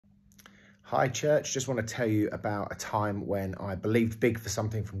Hi church, just want to tell you about a time when I believed big for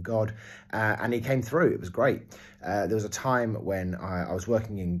something from God and he came through. It was great. There was a time when I was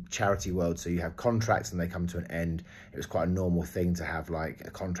working in charity world, so you have contracts and they come to an end. It was quite a normal thing to have like a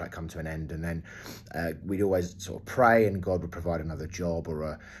contract come to an end, and then we'd always sort of pray and God would provide another job,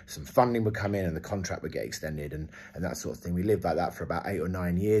 or some funding would come in and the contract would get extended and that sort of thing. We lived like that for about 8 or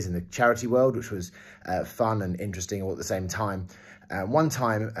 9 years in the charity world, which was fun and interesting all at the same time. One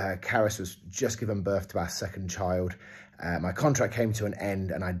time, Karis was just given birth to our second child. My contract came to an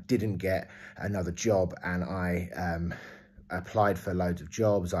end and I didn't get another job, and I applied for loads of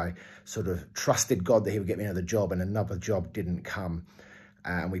jobs. I sort of trusted God that he would get me another job, and another job didn't come.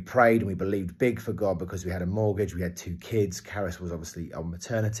 And we prayed and we believed big for God because we had a mortgage, we had 2 kids. Karis was obviously on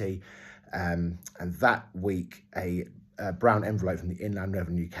maternity. And that week, a brown envelope from the Inland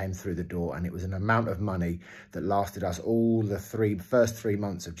Revenue came through the door, and it was an amount of money that lasted us all the first 3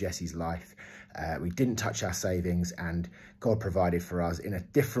 months of Jesse's life. We didn't touch our savings, and God provided for us in a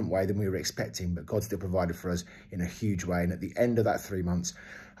different way than we were expecting, but God still provided for us in a huge way. And at the end of that 3 months,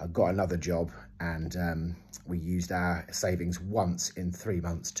 I got another job, and we used our savings once in 3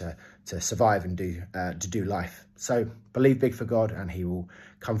 months to survive and to do life. So believe big for God and he will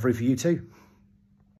come through for you too.